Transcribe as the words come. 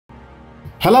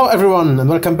Hello everyone, and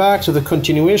welcome back to the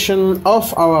continuation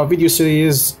of our video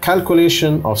series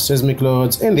calculation of seismic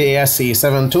loads in the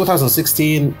ASCE7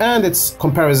 2016 and its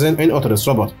comparison in Autodesk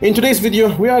Robot. In today's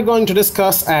video, we are going to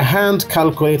discuss a hand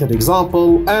calculated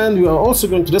example, and we are also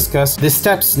going to discuss the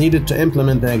steps needed to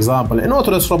implement the example in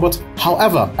Autodesk Robot.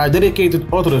 However, a dedicated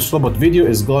Autodesk Robot video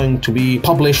is going to be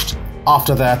published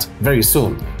after that very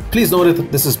soon. Please note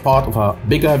that this is part of a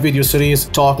bigger video series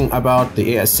talking about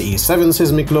the ASCE7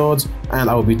 seismic loads, and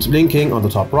I will be linking on the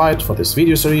top right for this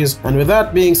video series. And with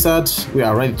that being said, we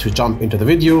are ready to jump into the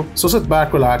video, so sit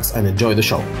back, relax, and enjoy the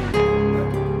show.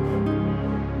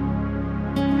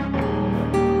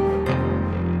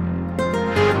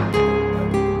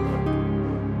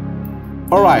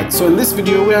 Alright, so in this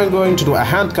video we are going to do a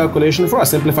hand calculation for a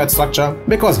simplified structure,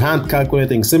 because hand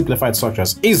calculating simplified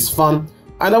structures is fun.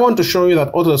 And I want to show you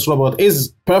that Autodesk Robot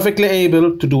is perfectly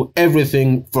able to do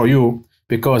everything for you,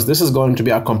 because this is going to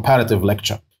be a comparative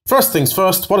lecture. First things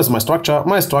first, what is my structure?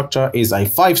 My structure is a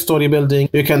 5-story building.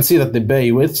 You can see that the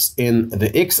bay width in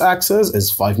the x-axis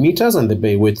is 5 meters and the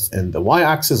bay width in the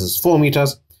y-axis is 4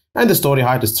 meters. And the story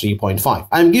height is 3.5.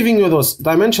 I'm giving you those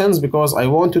dimensions because I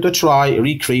want you to try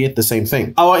recreate the same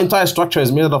thing. Our entire structure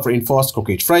is made up of reinforced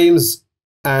concrete frames.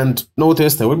 And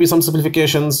notice there will be some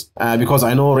simplifications because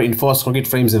I know reinforced concrete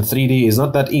frames in 3D is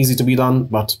not that easy to be done,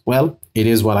 but well, it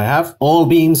is what I have. All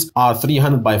beams are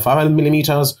 300 by 500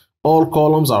 millimeters. All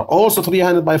columns are also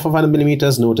 300 by 500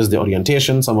 millimeters. Notice the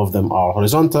orientation. Some of them are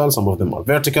horizontal, some of them are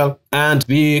vertical. And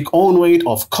the own weight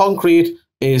of concrete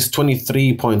is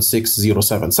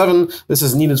 23.6077. This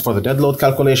is needed for the dead load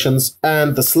calculations,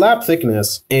 and the slab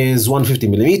thickness is 150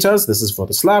 millimeters. This is for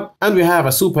the slab, and we have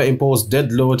a superimposed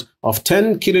dead load of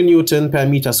 10 kilonewton per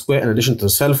meter square in addition to the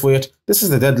self weight. This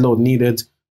is the dead load needed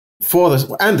for this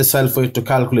and the self weight to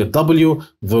calculate W,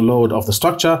 the load of the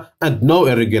structure, and no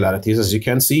irregularities, as you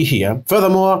can see here.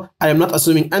 Furthermore, I am not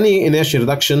assuming any inertia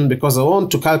reduction because I want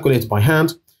to calculate by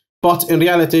hand. But in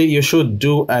reality, you should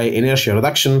do an inertia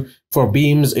reduction. For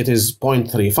beams, it is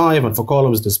 0.35, and for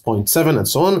columns, it is 0.7, and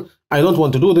so on. I don't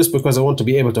want to do this because I want to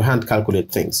be able to hand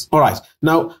calculate things. All right,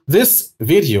 now this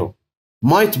video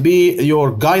might be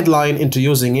your guideline into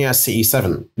using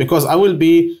ASCE7, because I will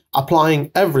be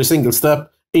applying every single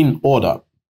step in order.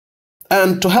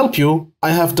 And to help you,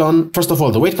 I have done, first of all,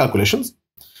 the weight calculations.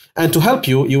 And to help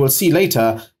you, you will see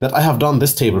later that I have done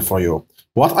this table for you.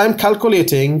 What I'm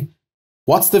calculating,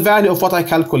 what's the value of what I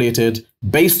calculated,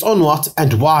 based on what,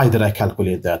 and why did I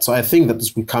calculate that? So I think that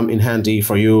this will come in handy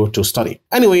for you to study.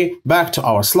 Anyway, back to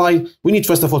our slide. We need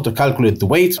first of all to calculate the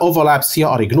weight. Overlaps here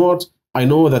are ignored. I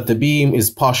know that the beam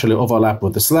is partially overlapped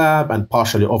with the slab and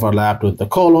partially overlapped with the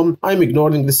column. I'm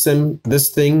ignoring this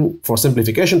thing for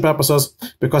simplification purposes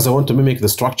because I want to mimic the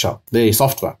structure, the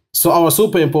software. So our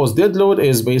superimposed dead load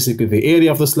is basically the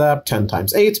area of the slab, 10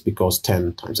 times 8, because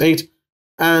 10 times 8.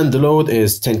 And the load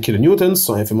is 10 kilonewtons,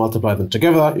 so if you multiply them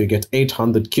together, you get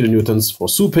 800 kilonewtons for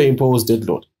superimposed dead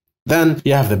load. Then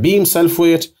you have the beam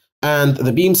self-weight, and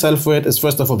the beam self-weight is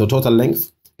first of all the total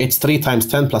length. It's 3 times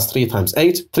 10 plus 3 times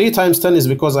 8. 3 times 10 is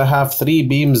because I have 3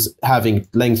 beams having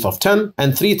length of 10,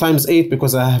 and 3 times 8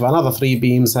 because I have another 3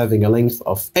 beams having a length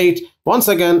of 8. Once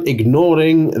again,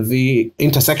 ignoring the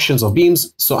intersections of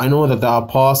beams, so I know that there are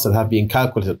parts that have been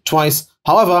calculated twice.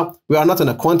 However, we are not in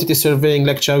a quantity surveying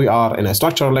lecture, we are in a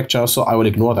structural lecture, so I will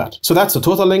ignore that. So that's the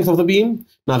total length of the beam.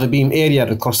 Now the beam area,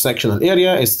 the cross-sectional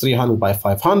area, is 300 by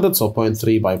 500, so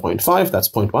 0.3 by 0.5, that's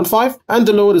 0.15. And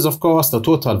the load is, of course, the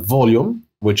total volume,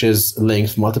 which is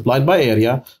length multiplied by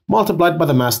area, multiplied by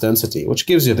the mass density, which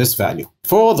gives you this value.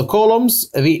 For the columns,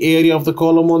 the area of the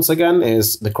column, once again,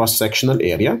 is the cross-sectional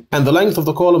area. And the length of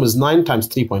the column is 9 times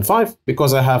 3.5,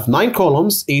 because I have 9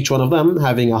 columns, each one of them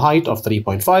having a height of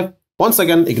 3.5. Once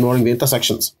again, ignoring the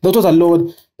intersections. The total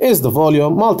load is the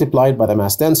volume multiplied by the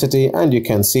mass density, and you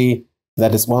can see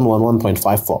that is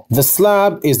 111.54. The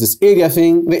slab is this area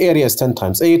thing. The area is 10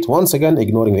 times 8. Once again,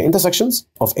 ignoring the intersections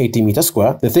of 80 meters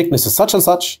square. The thickness is such and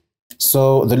such.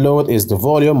 So the load is the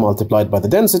volume multiplied by the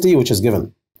density, which is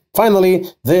given. Finally,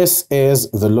 this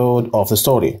is the load of the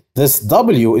story. This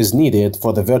W is needed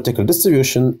for the vertical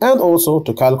distribution and also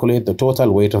to calculate the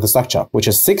total weight of the structure, which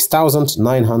is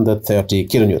 6,930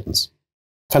 kilonewtons.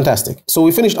 Fantastic. So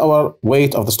we finished our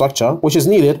weight of the structure, which is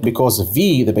needed because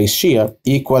V, the base shear,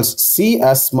 equals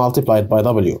CS multiplied by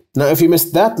W. Now, if you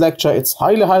missed that lecture, it's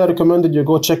highly recommended you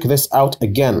go check this out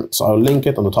again. So I'll link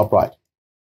it on the top right.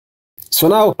 So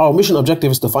now our mission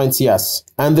objective is to find CS.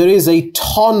 And there is a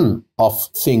ton of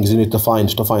things you need to find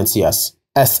CS.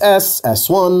 SS,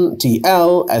 S1,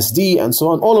 TL, SD, and so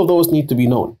on. All of those need to be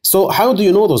known. So how do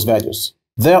you know those values?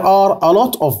 There are a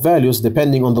lot of values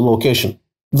depending on the location.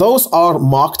 Those are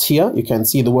marked here. You can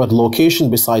see the word location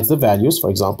besides the values, for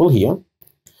example, here.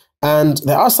 And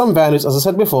there are some values, as I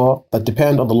said before, that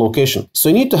depend on the location. So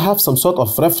you need to have some sort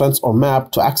of reference or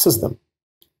map to access them.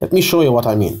 Let me show you what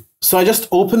I mean. So I just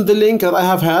opened the link that I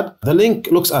have had. The link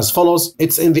looks as follows.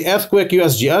 It's in the earthquake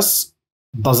USGS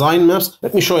design maps.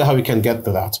 Let me show you how we can get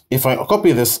to that. If I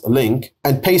copy this link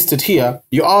and paste it here,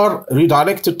 you are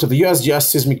redirected to the USGS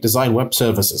Seismic Design Web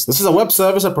Services. This is a web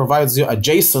service that provides you a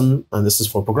JSON, and this is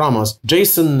for programmers,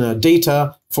 JSON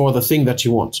data for the thing that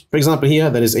you want. For example, here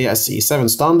there is ASCE7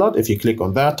 standard. If you click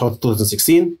on that,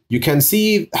 2016, you can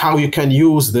see how you can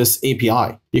use this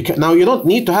API. Now you don't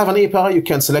need to have an API. You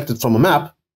can select it from a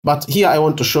map. But here I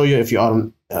want to show you, if you are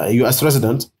a US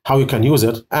resident, how you can use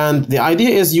it. And the idea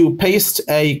is you paste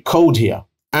a code here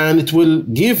and it will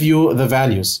give you the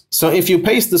values. So if you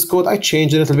paste this code, I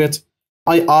change it a little bit.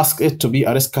 I ask it to be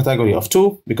a risk category of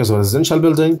 2 because of a residential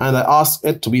building. And I ask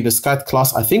it to be the scat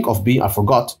class, I think of B, I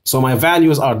forgot. So my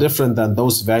values are different than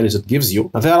those values it gives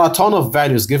you. Now, there are a ton of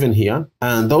values given here.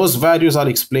 And those values are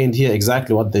explained here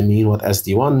exactly what they mean, what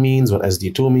SD1 means, what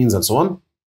SD2 means, and so on.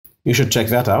 You should check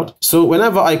that out. So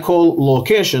whenever I call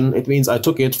location, it means I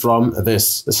took it from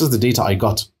this. This is the data I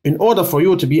got. In order for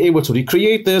you to be able to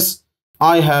recreate this,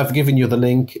 I have given you the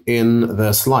link in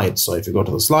the slide. So if you go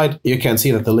to the slide, you can see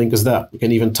that the link is there. You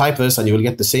can even type this and you will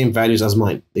get the same values as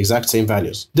mine, the exact same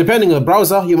values. Depending on the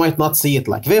browser, you might not see it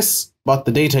like this, but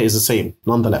the data is the same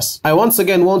nonetheless. I once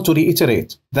again want to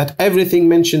reiterate that everything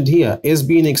mentioned here is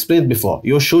being explained before.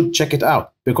 You should check it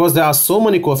out because there are so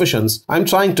many coefficients. I'm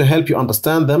trying to help you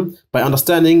understand them by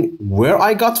understanding where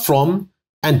I got from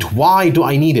and why do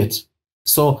I need it.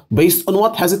 So based on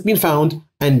what has it been found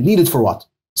and needed for what?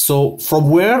 So from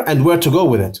where and where to go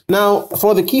with it. Now,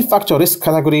 for the key factor risk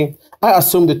category, I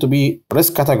assumed it to be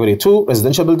risk category 2,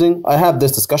 residential building. I had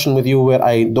this discussion with you where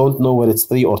I don't know whether it's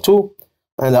 3 or 2.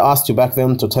 And I asked you back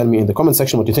then to tell me in the comment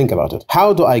section what you think about it.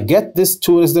 How do I get this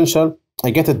to residential?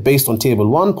 I get it based on table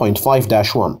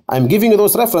 1.5-1. I'm giving you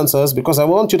those references because I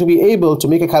want you to be able to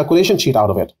make a calculation sheet out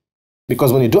of it.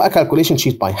 Because when you do a calculation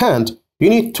sheet by hand, you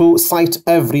need to cite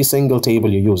every single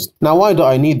table you used. Now, why do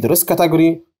I need the risk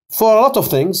category? For a lot of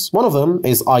things. One of them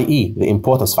is IE, the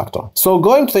importance factor. So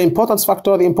going to the importance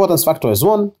factor is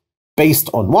 1. Based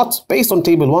on what? Based on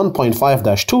table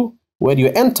 1.5-2, where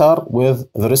you enter with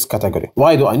the risk category.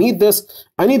 Why do I need this?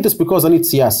 I need this because I need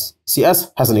CS.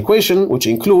 CS has an equation which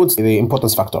includes the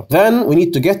importance factor. Then we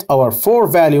need to get our 4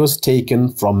 values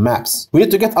taken from maps. We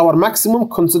need to get our maximum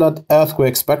considered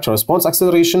earthquake spectral response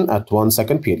acceleration at 1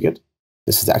 second period.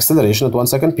 This is the acceleration at 1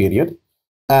 second period.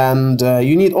 And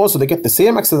you need also to get the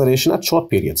same acceleration at short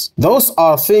periods. Those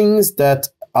are things that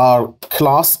are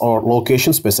class or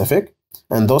location specific,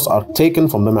 and those are taken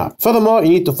from the map. Furthermore, you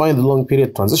need to find the long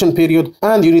period transition period,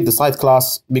 and you need the site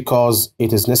class because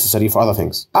it is necessary for other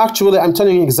things. Actually, I'm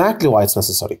telling you exactly why it's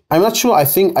necessary. I'm not sure. I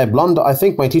think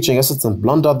my teaching assistant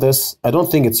blundered this. I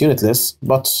don't think it's unitless,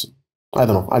 but I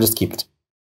don't know. I'll just keep it.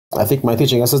 I think my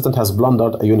teaching assistant has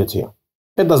blundered a unit here.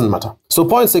 It doesn't matter. So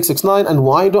 0.669, and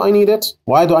why do I need it?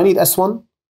 Why do I need S1?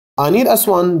 I need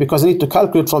S1 because I need to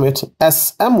calculate from it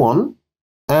SM1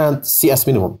 and CS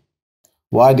minimum.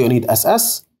 Why do I need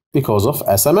SS? Because of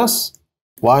SMS.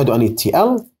 Why do I need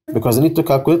TL? Because I need to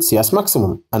calculate CS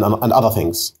maximum and other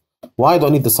things. Why do I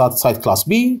need the site class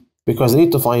B? Because I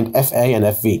need to find FA and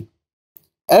FV.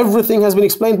 Everything has been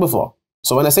explained before.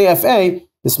 So when I say FA,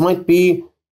 this might be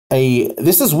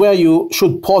this is where you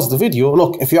should pause the video.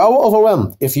 Look, if you are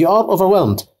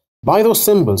overwhelmed by those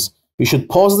symbols, you should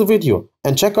pause the video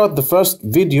and check out the first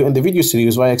video in the video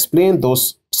series where I explained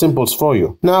those symbols for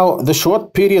you. Now, the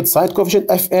short period site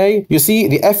coefficient FA, you see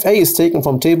the FA is taken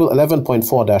from table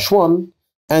 11.4-1,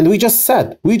 and we just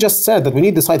said that we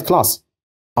need the site class,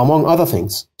 among other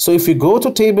things. So if you go to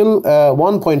table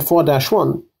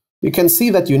 1.4-1, you can see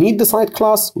that you need the site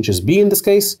class, which is B in this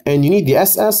case, and you need the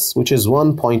SS, which is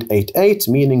 1.88,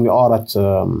 meaning we are at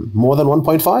more than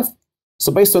 1.5.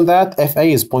 So based on that, FA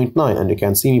is 0.9, and you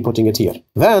can see me putting it here.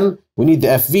 Then we need the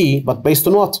FV, but based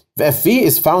on what? The FV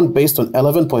is found based on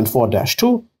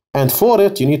 11.4-2, and for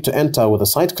it, you need to enter with the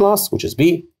site class, which is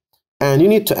B, and you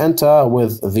need to enter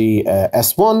with the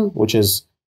S1, which is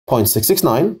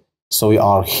 0.669. So we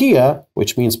are here,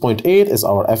 which means 0.8 is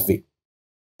our FV.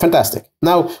 Fantastic.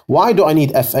 Now, why do I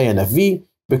need FA and FV?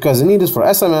 Because I need it for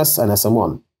SMS and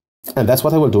SM1. And that's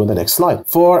what I will do in the next slide.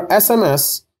 For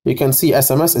SMS, you can see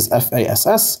SMS is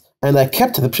FASS, and I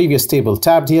kept the previous table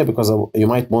tabbed here because you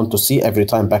might want to see every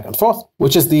time back and forth,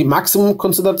 which is the maximum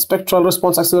considered spectral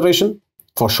response acceleration.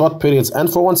 for short periods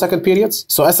and for 1 second periods.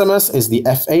 So SMS is the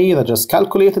FA that just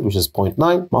calculated, which is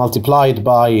 0.9, multiplied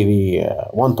by the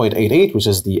 1.88, which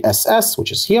is the SS,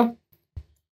 which is here.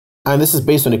 And this is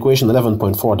based on equation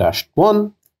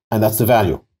 11.4-1, and that's the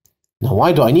value. Now,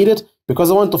 why do I need it?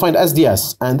 Because I want to find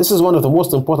SDS, and this is one of the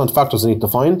most important factors I need to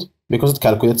find because it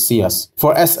calculates CS.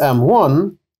 For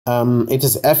SM1, it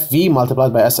is FV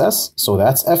multiplied by SS, so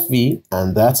that's FV,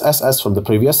 and that's SS from the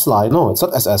previous slide. No, it's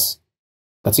not SS.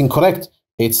 That's incorrect.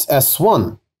 It's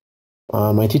S1.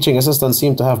 My teaching assistant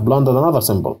seemed to have blundered another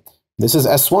symbol. This is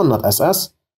S1, not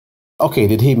SS. Okay,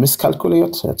 did he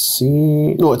miscalculate? Let's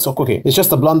see. No, it's okay. It's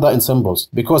just a blunder in symbols.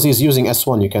 Because he's using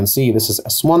S1, you can see this is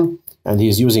S1, and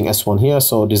he's using S1 here,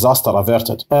 so disaster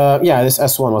averted. Yeah, this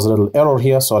S1 was a little error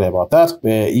here. Sorry about that.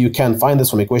 You can find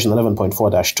this from equation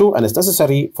 11.4-2, and it's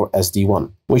necessary for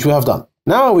SD1, which we have done.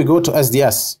 Now we go to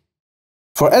SDS.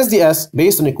 For SDS,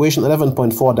 based on equation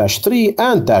 11.4-3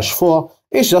 and -4,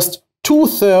 it's just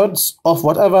 2/3 of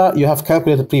whatever you have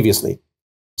calculated previously.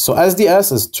 So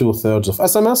SDS is 2/3 of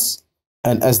SMS,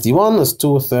 and SD1 is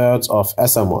 2/3 of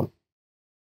SM1.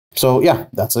 So yeah,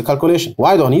 that's the calculation.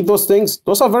 Why do I need those things?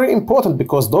 Those are very important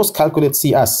because those calculate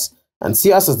CS. And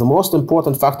CS is the most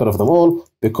important factor of them all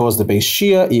because the base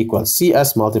shear equals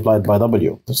CS multiplied by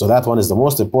W. So that one is the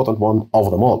most important one of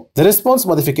them all. The response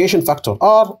modification factor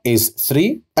R is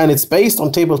 3, and it's based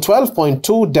on table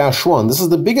 12.2-1. This is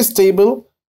the biggest table,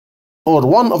 or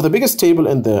one of the biggest table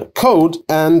in the code,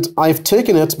 and I've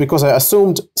taken it because I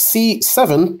assumed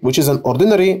C7, which is an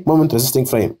ordinary moment resisting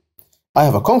frame. I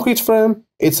have a concrete frame,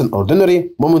 it's an ordinary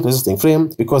moment resisting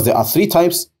frame because there are 3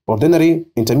 types: ordinary,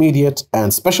 intermediate,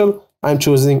 and special. I'm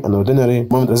choosing an ordinary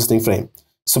moment resisting frame.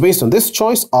 So based on this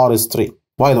choice, R is 3.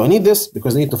 Why do I need this?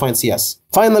 Because I need to find CS.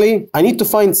 Finally, I need to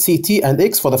find CT and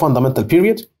X for the fundamental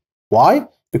period. Why?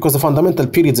 Because the fundamental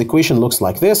period's equation looks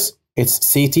like this. It's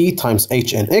CT times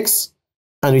H and X.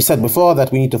 And we said before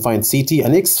that we need to find CT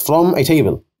and X from a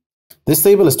table. This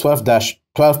table is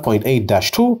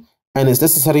 12.8-2 and is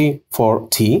necessary for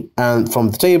T. And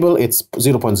from the table, it's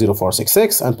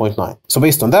 0.0466 and 0.9. So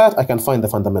based on that, I can find the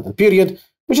fundamental period,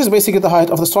 which is basically the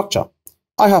height of the structure.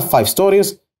 I have 5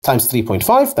 stories times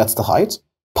 3.5, that's the height,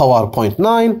 power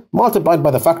 0.9 multiplied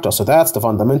by the factor, so that's the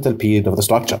fundamental period of the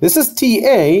structure. This is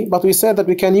TA, but we said that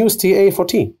we can use TA for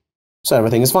T, so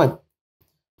everything is fine.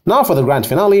 Now for the grand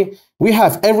finale, we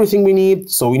have everything we need,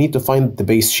 so we need to find the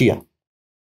base shear.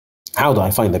 How do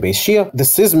I find the base shear? The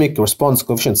seismic response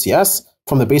coefficient CS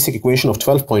from the basic equation of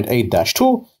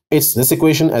 12.8-2, it's this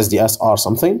equation SDS R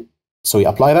something, so we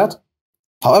apply that.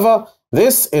 However,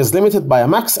 this is limited by a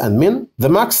max and min. The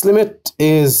max limit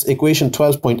is equation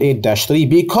 12.8-3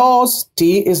 because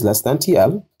T is less than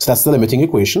TL. So that's the limiting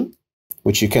equation,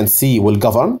 which you can see will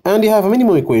govern. And you have a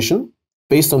minimum equation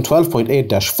based on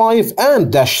 12.8-5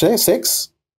 and -6.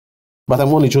 But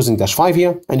I'm only choosing -5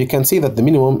 here. And you can see that the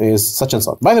minimum is such and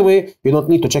such. By the way, you don't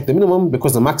need to check the minimum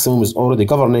because the maximum is already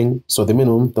governing. So the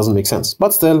minimum doesn't make sense.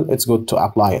 But still, it's good to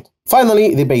apply it.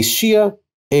 Finally, the base shear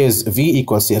is V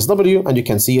equals CSW, and you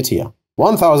can see it here.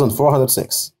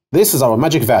 1406. This is our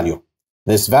magic value.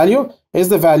 This value is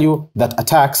the value that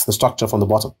attacks the structure from the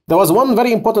bottom. There was one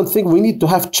very important thing we need to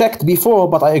have checked before,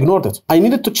 but I ignored it. I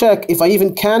needed to check if I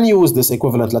even can use this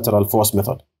equivalent lateral force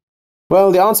method.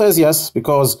 Well, the answer is yes,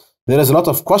 because there is a lot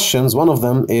of questions. One of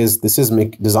them is the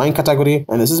seismic design category,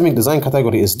 and the seismic design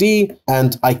category is D,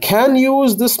 and I can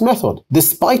use this method.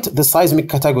 Despite the seismic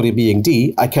category being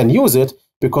D, I can use it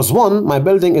because 1, my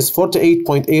building is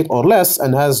 48.8 or less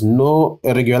and has no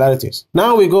irregularities.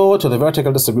 Now we go to the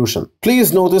vertical distribution.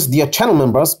 Please notice, dear channel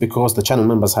members, because the channel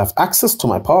members have access to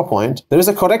my PowerPoint, there is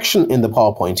a correction in the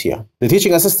PowerPoint here. The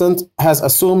teaching assistant has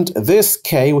assumed this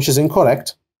K, which is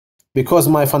incorrect, because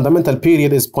my fundamental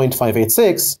period is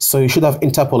 0.586, so you should have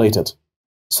interpolated.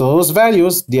 So those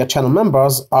values, dear channel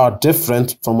members, are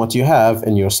different from what you have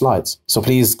in your slides. So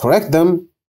please correct them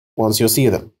once you see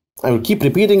them. I will keep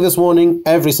repeating this warning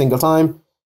every single time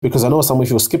because I know some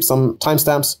of you skip some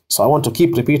timestamps, so I want to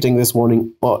keep repeating this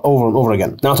warning over and over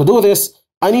again. Now to do this,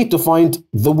 I need to find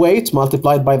the weight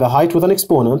multiplied by the height with an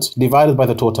exponent divided by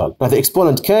the total. Now the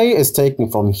exponent K is taken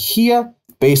from here.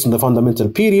 Based on the fundamental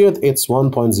period, it's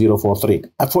 1.043.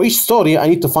 And for each story, I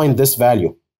need to find this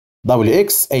value,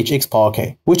 Wx Hx power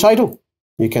K, which I do.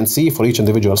 You can see for each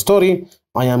individual story,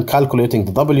 I am calculating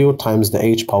the W times the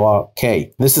H power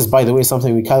K. This is, by the way,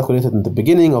 something we calculated in the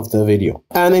beginning of the video.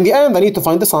 And in the end, I need to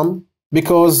find the sum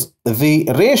because the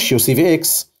ratio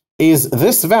CVX is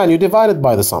this value divided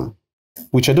by the sum,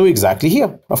 which I do exactly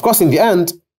here. Of course, in the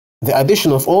end, the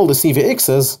addition of all the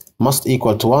CVX's must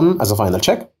equal to 1 as a final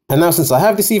check. And now since I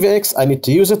have the CVX, I need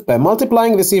to use it by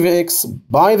multiplying the CVX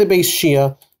by the base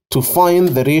shear to find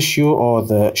the ratio or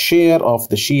the share of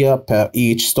the shear per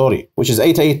each story, which is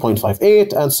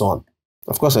 88.58 and so on.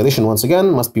 Of course, addition once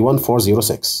again must be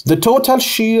 1406. The total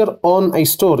shear on a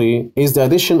story is the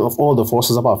addition of all the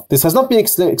forces above. This has not been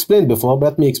explained before, but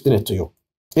let me explain it to you.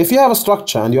 If you have a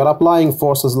structure and you are applying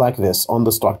forces like this on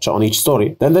the structure on each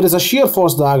story, then there is a shear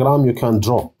force diagram you can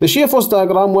draw. The shear force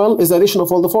diagram, well, is the addition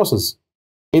of all the forces.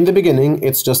 In the beginning,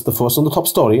 it's just the force on the top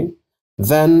story.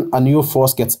 Then a new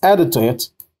force gets added to it.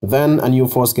 Then a new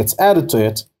force gets added to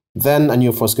it. Then a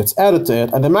new force gets added to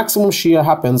it. And the maximum shear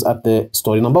happens at the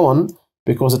story number 1,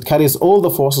 because it carries all the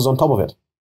forces on top of it.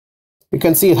 You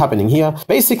can see it happening here.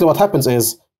 Basically what happens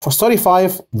is, for story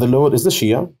 5, the load is the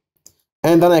shear,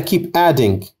 and then I keep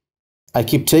adding. I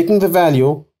keep taking the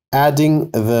value, adding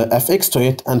the fx to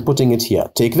it, and putting it here.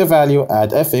 Take the value,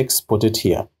 add fx, put it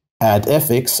here. Add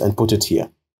fx and put it here.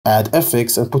 Add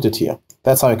fx and put it here.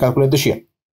 That's how I calculate the shear.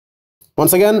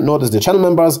 Once again, notice the channel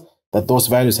members that those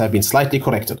values have been slightly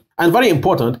corrected. And very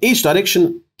important, each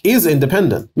direction is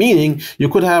independent, meaning you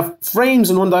could have frames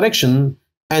in one direction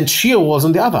and shear walls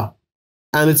on the other.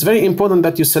 And it's very important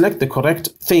that you select the correct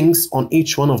things on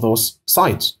each one of those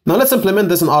sides. Now let's implement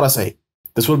this in RSA.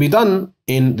 This will be done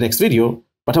in the next video,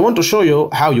 but I want to show you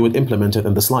how you would implement it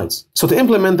in the slides. So to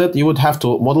implement it, you would have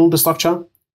to model the structure,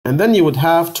 and then you would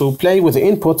have to play with the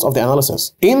inputs of the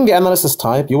analysis. In the analysis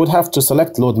type, you would have to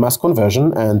select load mass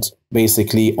conversion and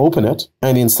basically open it.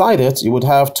 And inside it, you would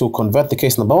have to convert the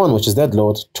case number 1, which is dead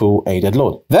load, to a dead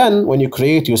load. Then when you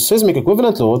create your seismic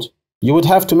equivalent load, you would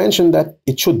have to mention that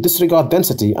it should disregard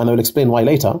density, and I will explain why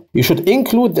later. You should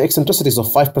include the eccentricities of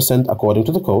 5% according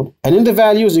to the code. And in the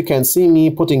values, you can see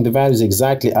me putting the values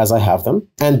exactly as I have them.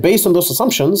 And based on those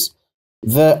assumptions,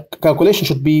 the calculation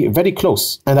should be very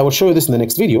close, and I will show you this in the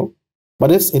next video,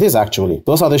 but it is actually.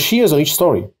 Those are the shears on each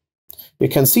story. You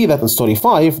can see that in story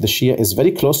 5, the shear is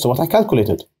very close to what I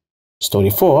calculated.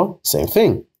 Story 4, same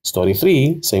thing. Story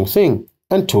 3, same thing.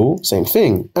 And 2, same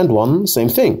thing. And 1, same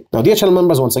thing. Now, dear channel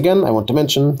members, once again, I want to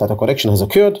mention that a correction has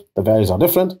occurred. The values are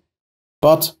different,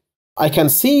 but I can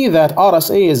see that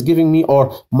RSA is giving me,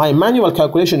 or my manual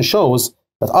calculation shows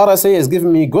that RSA is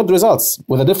giving me good results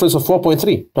with a difference of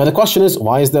 4.3. Now the question is,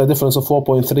 why is there a difference of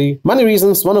 4.3? Many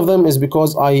reasons. One of them is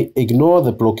because I ignore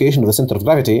the location of the center of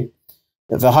gravity.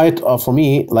 The height for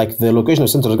me, like the location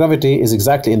of center of gravity, is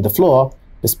exactly in the floor,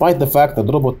 despite the fact that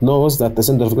the robot knows that the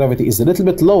center of gravity is a little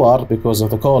bit lower because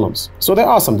of the columns. So there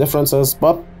are some differences,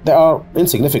 but they are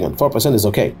insignificant. 4% is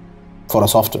okay for a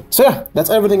software. So yeah,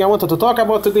 that's everything I wanted to talk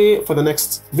about today. For the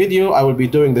next video, I will be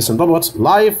doing this in Robot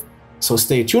live. So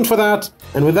stay tuned for that.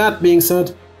 And with that being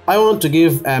said, I want to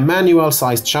give a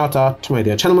manual-sized shout-out to my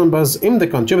dear channel members in the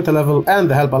contributor level and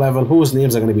the helper level, whose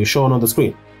names are going to be shown on the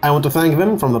screen. I want to thank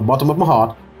them from the bottom of my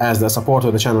heart, as their support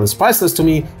of the channel is priceless to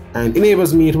me and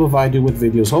enables me to provide you with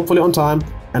videos hopefully on time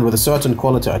and with a certain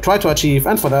quality I try to achieve,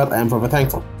 and for that I am forever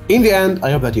thankful. In the end,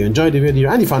 I hope that you enjoyed the video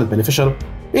and you found it beneficial.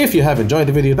 If you have enjoyed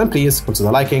the video, then please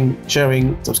consider liking,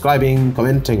 sharing, subscribing,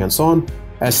 commenting, and so on.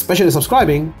 Especially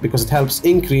subscribing, because it helps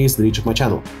increase the reach of my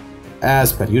channel.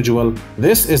 As per usual,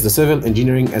 this is the Civil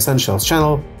Engineering Essentials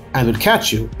channel, and we'll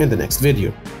catch you in the next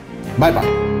video. Bye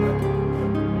bye.